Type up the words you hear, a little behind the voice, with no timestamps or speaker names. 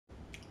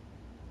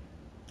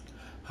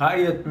Hi,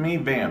 it's me,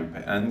 Vamp,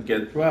 and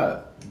guess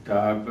what?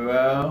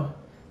 Darvo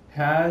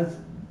has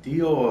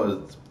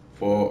deals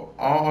for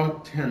all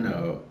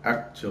tenor,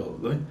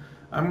 actually.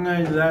 I'm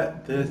going to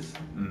let this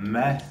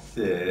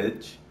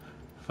message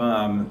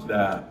from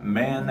the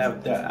man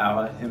of the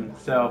hour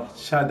himself,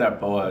 shut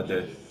up,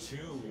 Orders,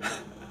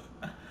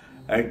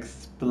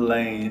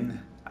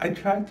 explain. I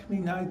tried to be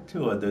nice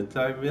to others,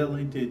 I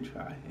really did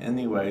try.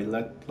 Anyway,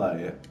 let's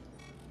play it.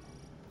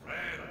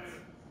 Friends,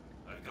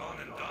 I've gone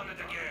and done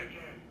it again.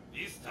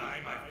 This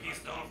time I've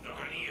pissed off the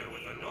Grenier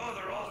with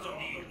another awesome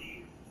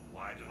deal.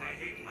 Why do they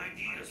hate my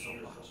deal so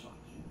much?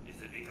 Is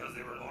it because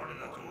they were born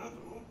in a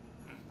tube?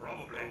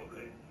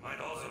 Probably.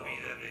 Might also be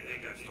that they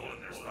think I've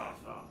stolen their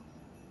stuff.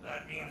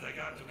 That means I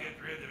got to get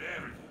rid of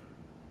everything.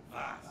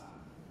 Fast.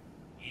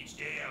 Each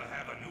day I'll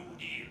have a new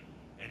deal.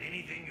 And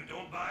anything you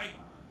don't buy,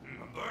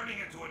 I'm burning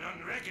it to an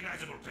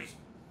unrecognizable place.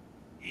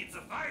 It's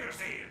a fire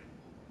sale.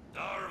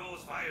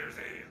 Darvo's fire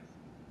sale.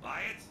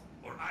 Buy it,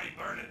 or I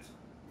burn it.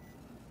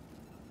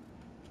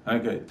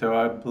 Okay, so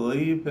I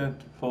believe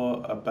it's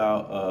for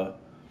about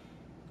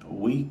a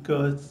week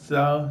or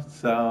so.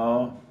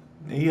 So,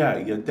 yeah,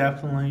 you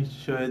definitely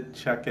should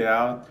check it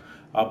out.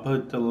 I'll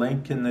put the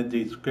link in the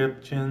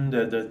description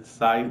to the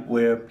site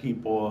where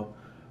people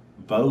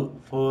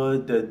vote for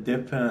the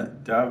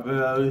different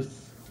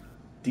Davos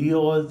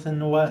deals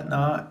and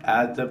whatnot.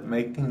 As of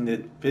making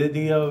this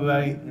video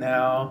right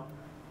now,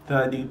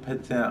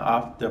 30%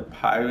 off the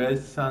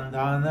Pirates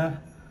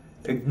Sundana.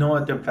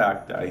 Ignore the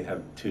fact I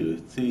have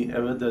two. See,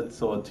 it was a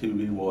salty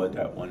reward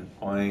at one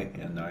point,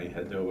 and I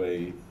had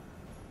already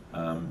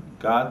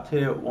got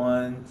it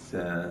once,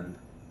 and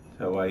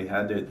so I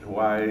had it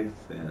twice,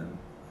 and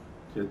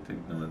just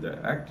ignore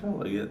that.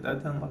 Actually, it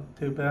doesn't look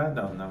too bad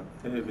on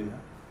Octavia.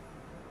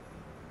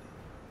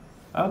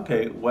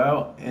 Okay,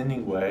 well,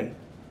 anyway.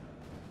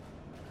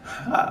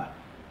 Ha!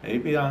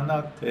 Maybe on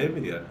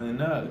Octavia, who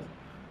knows?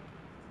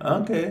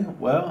 Okay,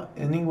 well,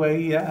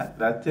 anyway, yeah,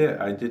 that's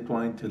it. I just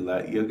wanted to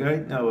let you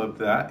guys know of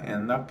that,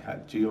 and I'll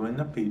catch you in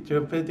a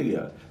future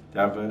video.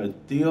 Diverse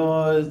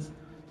deals,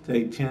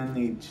 stay tuned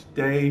each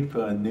day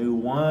for a new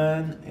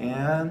one,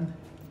 and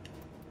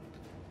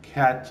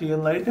catch you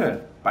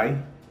later. Bye.